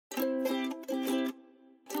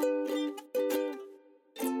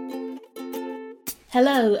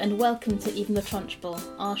Hello and welcome to Even the Trunchbull,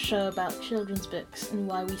 our show about children's books and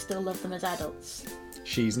why we still love them as adults.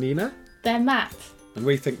 She's Nina. They're Matt. And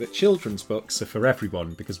we think that children's books are for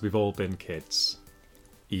everyone because we've all been kids.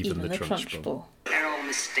 Even the Trunchbull. They're all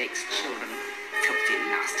mistakes, children. Filthy,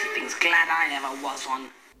 nasty things. Glad I never was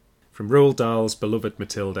one. From Roald Dahl's beloved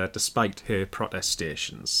Matilda, despite her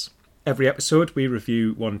protestations. Every episode we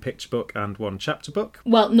review one picture book and one chapter book.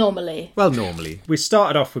 Well, normally. We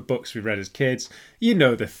started off with books we read as kids. You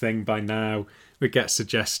know the thing by now. We get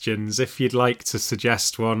suggestions. If you'd like to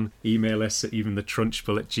suggest one, email us at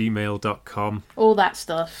eventhetrunchbull@gmail.com. All that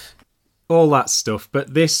stuff.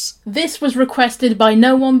 But this was requested by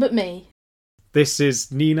no one but me. This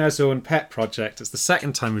is Nina's own pet project. It's the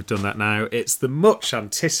second time we've done that now. It's the much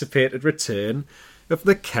anticipated return of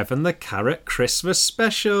the Kevin the Carrot Christmas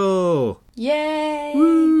special. Yay!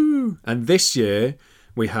 Woo! And this year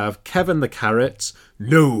we have Kevin the Carrot,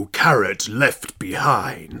 No Carrot Left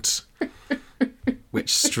Behind.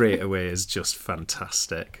 Which straight away is just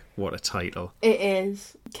fantastic. What a title. It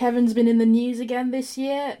is. Kevin's been in the news again this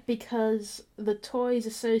year because the toys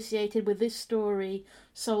associated with this story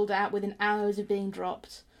sold out within hours of being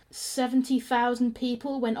dropped. 70,000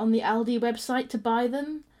 people went on the Aldi website to buy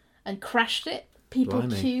them and crashed it. People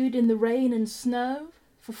queued in the rain and snow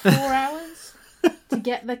for 4 hours to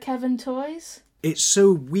get their Kevin toys. It's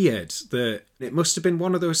so weird that it must have been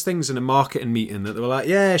one of those things in a marketing meeting that they were like,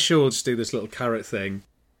 yeah, sure, we'll just do this little carrot thing.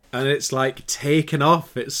 And it's like taken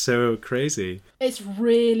off. It's so crazy. It's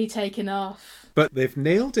really taken off. But they've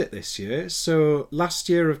nailed it this year. So last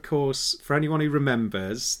year, of course, for anyone who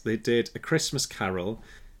remembers, they did A Christmas Carol.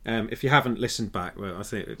 If you haven't listened back, well, I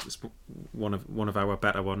think it's one of our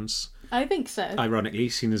better ones. I think so. Ironically,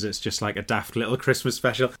 seeing as it's just like a daft little Christmas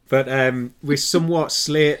special. But we somewhat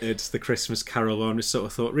slated the Christmas Carol one. We sort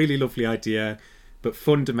of thought, really lovely idea, but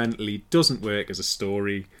fundamentally doesn't work as a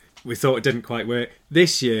story. We thought it didn't quite work.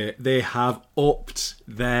 This year, they have upped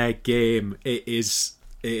their game. It is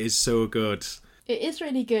so good. It is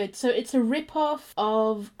really good. So it's a rip-off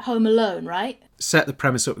of Home Alone, right? Set the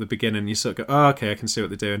premise up at the beginning, you sort of go, oh, okay, I can see what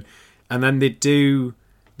they're doing. And then they do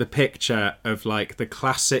the picture of like the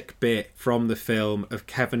classic bit from the film of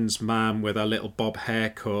Kevin's mum with her little bob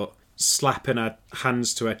haircut, slapping her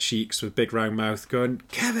hands to her cheeks with big round mouth, going,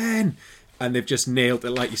 Kevin! And they've just nailed it,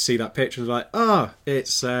 like you see that picture, and it's like, oh,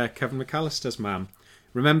 it's Kevin McAllister's mum.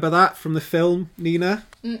 Remember that from the film, Nina?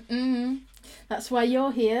 That's why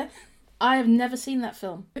you're here. I have never seen that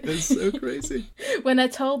film. It's so crazy. When I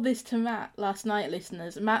told this to Matt last night,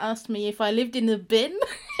 listeners, Matt asked me if I lived in a bin.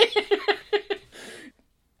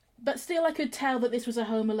 But still I could tell that this was a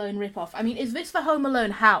Home Alone rip-off. I mean, is this the Home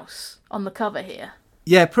Alone house on the cover here?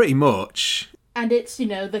 Yeah, pretty much. And it's, you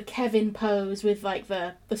know, the Kevin pose with, like,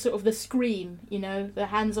 the sort of the scream, you know, the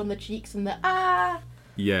hands on the cheeks and the ah!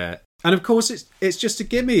 Yeah. And of course, it's just a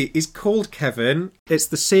gimme. He's called Kevin. It's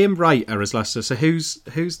the same writer as last year. So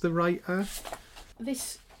who's the writer?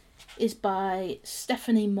 This is by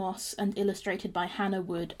Stephanie Moss and illustrated by Hannah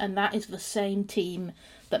Wood, and that is the same team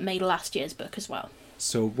that made last year's book as well.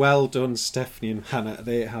 So well done, Stephanie and Hannah.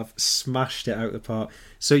 They have smashed it out of the park.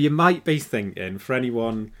 So you might be thinking, for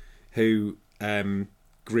anyone who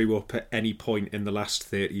grew up at any point in the last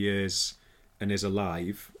 30 years and is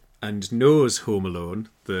alive and knows Home Alone,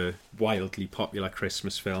 the wildly popular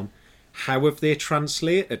Christmas film, how have they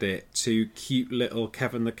translated it to cute little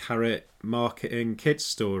Kevin the Carrot marketing kids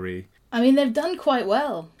story? I mean, they've done quite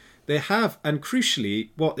well. They have, and crucially,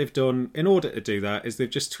 what they've done in order to do that is they've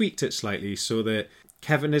just tweaked it slightly so that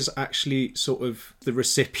Kevin is actually sort of the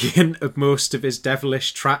recipient of most of his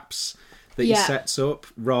devilish traps that he sets up,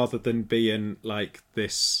 rather than being like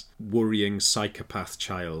this worrying psychopath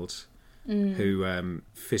child who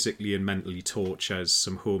physically and mentally tortures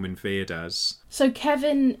some home invaders. So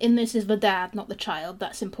Kevin in this is the dad, not the child.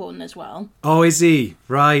 That's important as well. Oh, is he?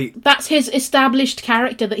 Right. That's his established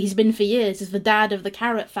character that he's been for years, is the dad of the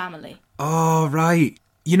Carrot family. Oh, right.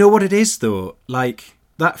 You know what it is, though? Like,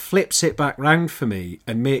 that flips it back round for me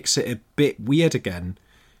and makes it a bit weird again.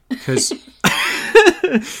 Because...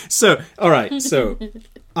 So, all right, so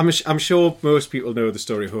I'm sure most people know the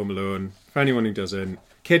story of Home Alone. For anyone who doesn't,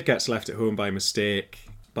 kid gets left at home by mistake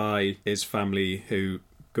by his family who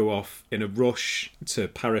go off in a rush to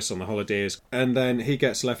Paris on the holidays, and then he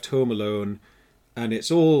gets left home alone, and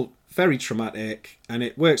it's all very traumatic, and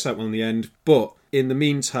it works out well in the end, but in the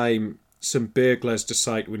meantime, some burglars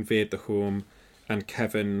decide to invade the home, and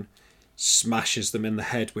Kevin smashes them in the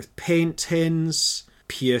head with paint tins,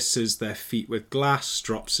 pierces their feet with glass,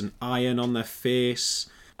 drops an iron on their face.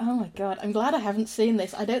 Oh my god, I'm glad I haven't seen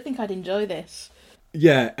this. I don't think I'd enjoy this.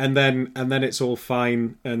 Yeah, and then it's all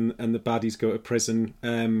fine, and the baddies go to prison,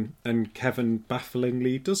 and Kevin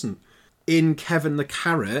bafflingly doesn't. In Kevin the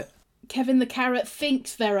Carrot, Kevin the Carrot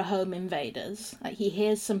thinks there are home invaders. Like, he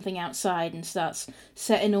hears something outside and starts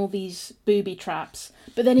setting all these booby traps.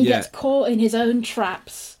 But then he gets caught in his own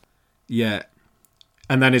traps. Yeah.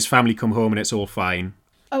 And then his family come home and it's all fine.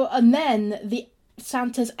 Oh, and then the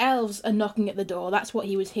Santa's elves are knocking at the door. That's what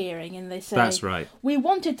he was hearing. And they say, That's right. "We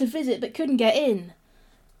wanted to visit but couldn't get in."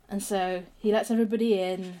 And so he lets everybody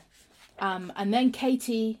in. And then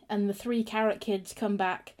Katie and the 3 carrot kids come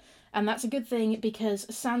back. And that's a good thing because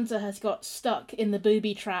Santa has got stuck in the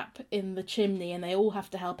booby trap in the chimney and they all have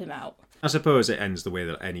to help him out. I suppose it ends the way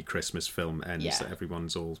that any Christmas film ends, Yeah. that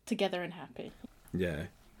everyone's all... Together and happy. Yeah.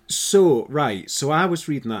 So I was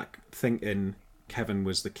reading that thinking Kevin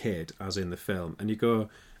was the kid, as in the film, and you go,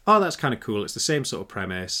 oh, that's kind of cool, it's the same sort of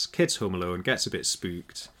premise, kid's home alone, gets a bit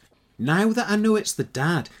spooked. Now that I know it's the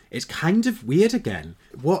dad, it's kind of weird again.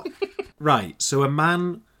 What? Right, so a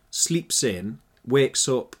man sleeps in, wakes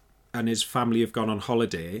up, and his family have gone on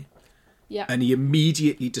holiday, Yeah. and he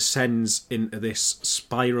immediately descends into this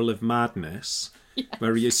spiral of madness,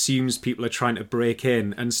 where he assumes people are trying to break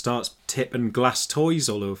in and starts tipping glass toys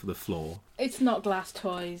all over the floor. It's not glass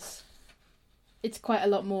toys. It's quite a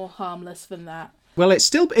lot more harmless than that. Well, it's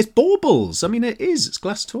baubles. I mean, it's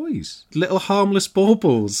glass toys. Little harmless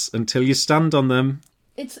baubles until you stand on them.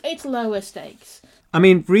 It's lower stakes. I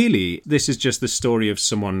mean, really, this is just the story of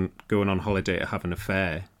someone going on holiday to have an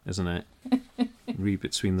affair, isn't it? Read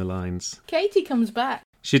between the lines. Katie comes back.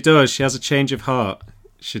 She does. She has a change of heart.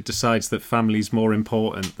 She decides that family's more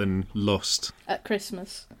important than lust At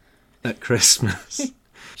Christmas. at Christmas.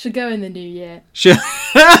 Should go in the new year. She's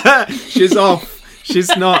off.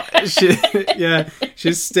 She's not.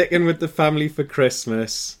 She's sticking with the family for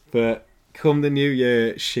Christmas. But come the new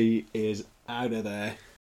year, she is out of there.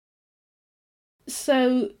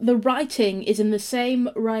 So the writing is in the same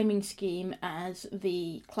rhyming scheme as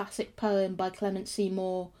the classic poem by Clement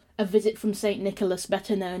Seymour, A Visit from St. Nicholas,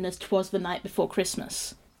 better known as 'Twas the Night Before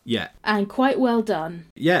Christmas. Yeah. And quite well done.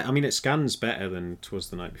 Yeah, I mean, it scans better than 'Twas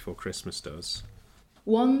the Night Before Christmas does.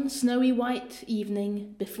 One snowy white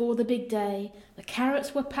evening, before the big day, the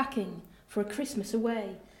carrots were packing for a Christmas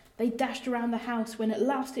away. They dashed around the house when at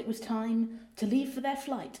last it was time to leave for their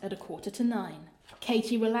flight at 9:15.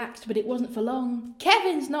 Katie relaxed, but it wasn't for long.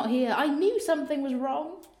 "Kevin's not here. I knew something was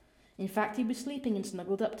wrong." In fact, he was sleeping and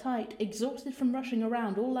snuggled up tight, exhausted from rushing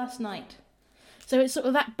around all last night. So it's sort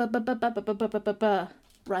of that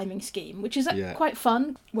rhyming scheme, which is quite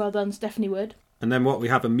fun. Well done, Stephanie Wood. And then what we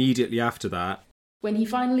have immediately after that... When he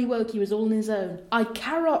finally woke, he was all on his own. "I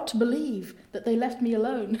cannot believe that they left me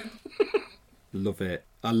alone." Love it.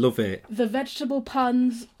 I love it. The vegetable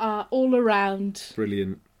puns are all around.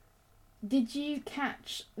 Brilliant. Did you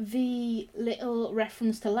catch the little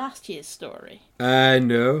reference to last year's story?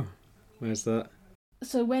 No. Where's that?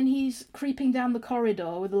 So when he's creeping down the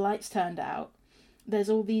corridor with the lights turned out, there's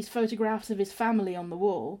all these photographs of his family on the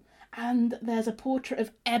wall, and there's a portrait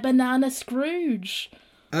of Ebenezer Scrooge.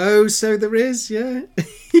 Oh, so there is, yeah.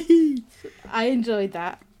 I enjoyed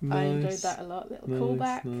that. Nice. I enjoyed that a lot. Little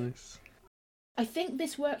callback. Nice. I think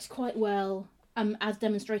this works quite well, as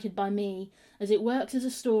demonstrated by me, as it works as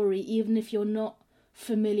a story even if you're not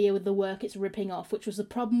familiar with the work it's ripping off, which was the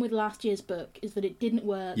problem with last year's book, is that it didn't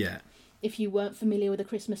work if you weren't familiar with A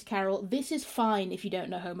Christmas Carol. This is fine if you don't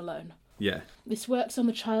know Home Alone. Yeah. This works on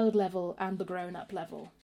the child level and the grown-up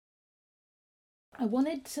level. I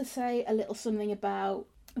wanted to say a little something about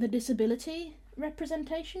the disability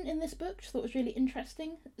representation in this book, which I thought was really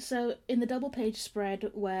interesting. So in the double page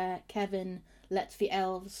spread where Kevin lets the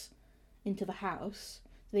elves into the house,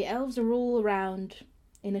 the elves are all around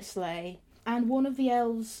in a sleigh, and one of the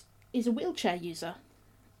elves is a wheelchair user.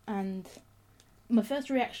 And my first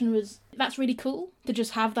reaction was, that's really cool to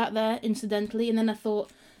just have that there incidentally, and then I thought,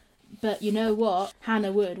 but you know what,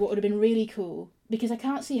 Hannah Wood, what would have been really cool, because I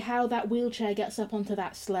can't see how that wheelchair gets up onto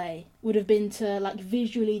that sleigh, would have been to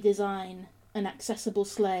visually design an accessible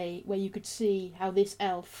sleigh where you could see how this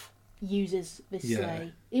elf uses this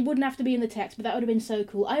sleigh. It wouldn't have to be in the text, but that would have been so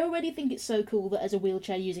cool. I already think it's so cool that as a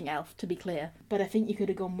wheelchair using elf, to be clear, but I think you could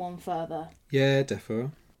have gone one further. Yeah,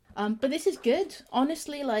 defo. But this is good.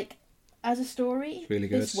 Honestly, as a story, really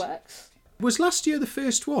good. This works. Was last year the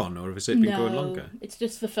first one, or has it been going longer? It's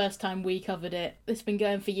just the first time we covered it. It's been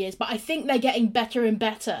going for years, but I think they're getting better and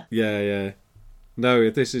better. Yeah. No,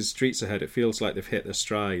 if this is Streets Ahead, it feels like they've hit their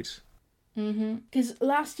stride. Because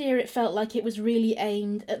last year it felt like it was really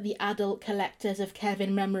aimed at the adult collectors of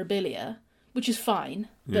Kevin memorabilia, which is fine,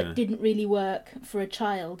 but Yeah. didn't really work for a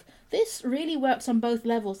child. This really works on both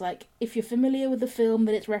levels. Like, if you're familiar with the film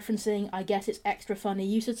that it's referencing, I guess it's extra funny.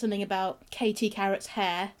 You said something about Katie Carrot's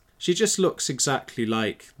hair. She just looks exactly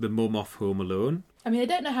like the mum off Home Alone. I mean, I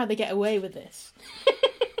don't know how they get away with this.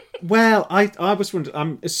 Well, I was wondering,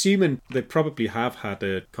 I'm assuming they probably have had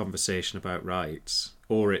a conversation about rights,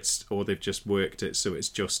 or they've just worked it so it's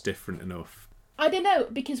just different enough. I don't know,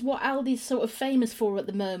 because what Aldi's sort of famous for at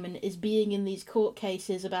the moment is being in these court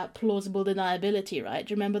cases about plausible deniability, right?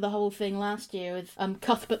 Do you remember the whole thing last year with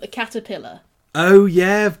Cuthbert the Caterpillar? Oh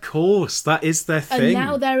yeah, of course, that is their thing. And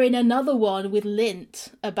now they're in another one with Lindt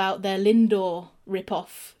about their Lindor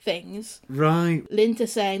rip-off things. Right. Lindt are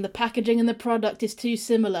saying the packaging and the product is too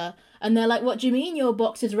similar, and they're like, what do you mean your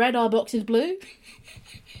box is red, our box is blue?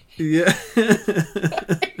 Yeah.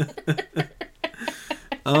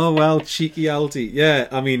 Oh, well, cheeky Aldi. Yeah,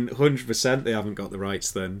 I mean, 100% they haven't got the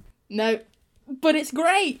rights then. No, but it's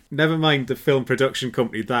great. Never mind the film production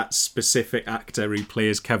company, that specific actor who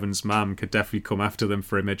plays Kevin's mum could definitely come after them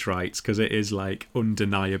for image rights, because it is, like,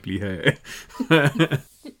 undeniably her.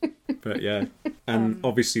 But yeah. And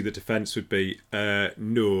obviously the defence would be,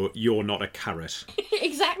 no, you're not a carrot.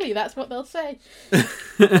 Exactly, that's what they'll say.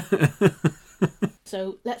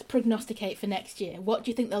 So let's prognosticate for next year. What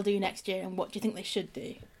do you think they'll do next year, and what do you think they should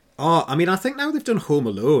do? Oh, I mean, I think now they've done Home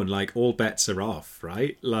Alone, like, all bets are off,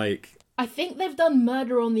 right? Like... I think they've done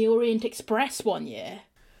Murder on the Orient Express one year.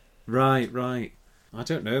 Right. I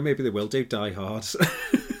don't know, maybe they will do Die Hard.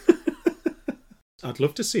 I'd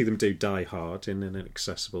love to see them do Die Hard in an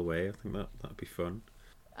accessible way. I think that'd be fun.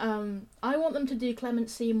 I want them to do Clement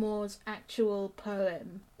Seymour's actual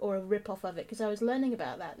poem, or a rip-off of it, because I was learning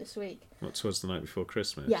about that this week. What, 'Twas the Night Before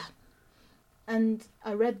Christmas? Yeah. And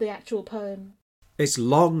I read the actual poem. It's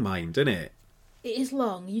long, mind, isn't it? It is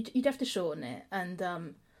long. You'd have to shorten it, and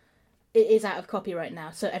it is out of copyright now,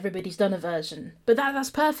 so everybody's done a version. But that's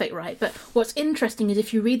perfect, right? But what's interesting is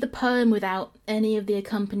if you read the poem without any of the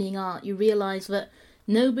accompanying art, you realise that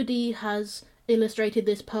nobody has illustrated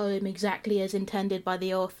this poem exactly as intended by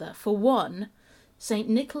the author. For one, St.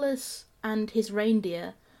 Nicholas and his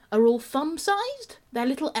reindeer are all thumb-sized. They're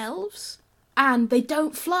little elves. And they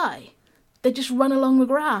don't fly. They just run along the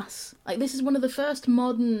grass. Like, this is one of the first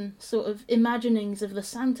modern sort of imaginings of the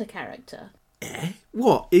Santa character.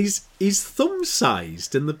 What? He's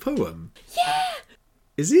thumb-sized in the poem? Yeah!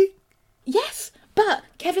 Is he? Yes, but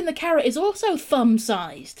Kevin the Carrot is also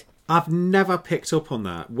thumb-sized. I've never picked up on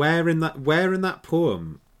that. Where in that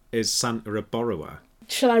poem is Santa a borrower?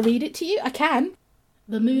 Shall I read it to you? I can.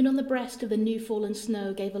 The moon on the breast of the new fallen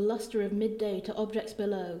snow gave a lustre of midday to objects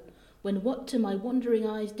below, when what to my wondering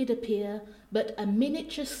eyes did appear but a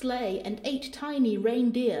miniature sleigh and 8 tiny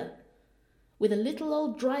reindeer, with a little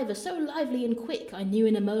old driver so lively and quick I knew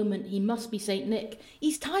in a moment he must be Saint Nick.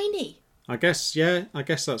 He's tiny. I guess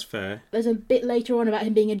that's fair. There's a bit later on about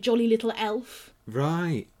him being a jolly little elf.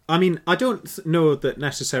 Right. I mean, I don't know that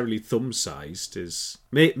necessarily thumb-sized is...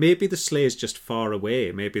 Maybe the sleigh is just far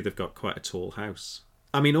away. Maybe they've got quite a tall house.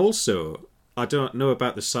 I mean, also, I don't know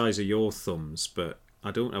about the size of your thumbs, but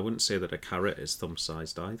I wouldn't say that a carrot is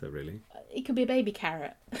thumb-sized either, really. It could be a baby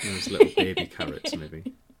carrot. Those little baby carrots,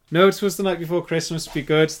 maybe. No, it was the night before Christmas. Be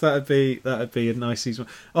good. That'd be a nice easy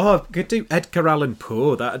one. Oh, could do Edgar Allan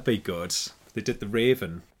Poe. That'd be good. They did The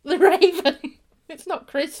Raven. The Raven. It's not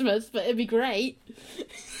Christmas, but it'd be great.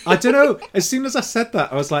 I don't know. As soon as I said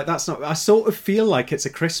that, I was like, that's not... I sort of feel like it's a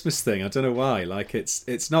Christmas thing. I don't know why. Like,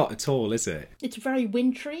 it's not at all, is it? It's very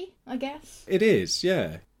wintry, I guess. It is,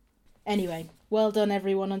 yeah. Anyway, well done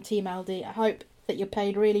everyone on Team Aldi. I hope that you're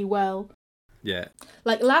paid really well. Yeah.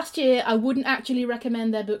 Like, last year, I wouldn't actually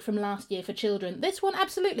recommend their book from last year for children. This one,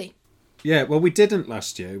 absolutely. Yeah, well, we didn't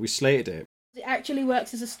last year. We slated it. It actually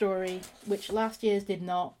works as a story, which last year's did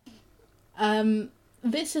not.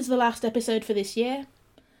 This is the last episode for this year.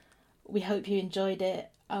 We hope you enjoyed it.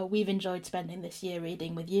 We've enjoyed spending this year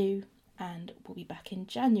reading with you, and we'll be back in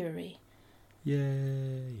January.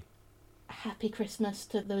 Yay. Happy Christmas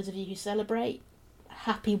to those of you who celebrate.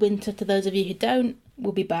 Happy winter to those of you who don't.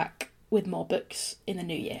 We'll be back with more books in the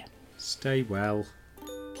new year. Stay well.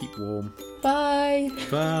 Keep warm. Bye.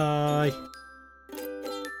 Bye.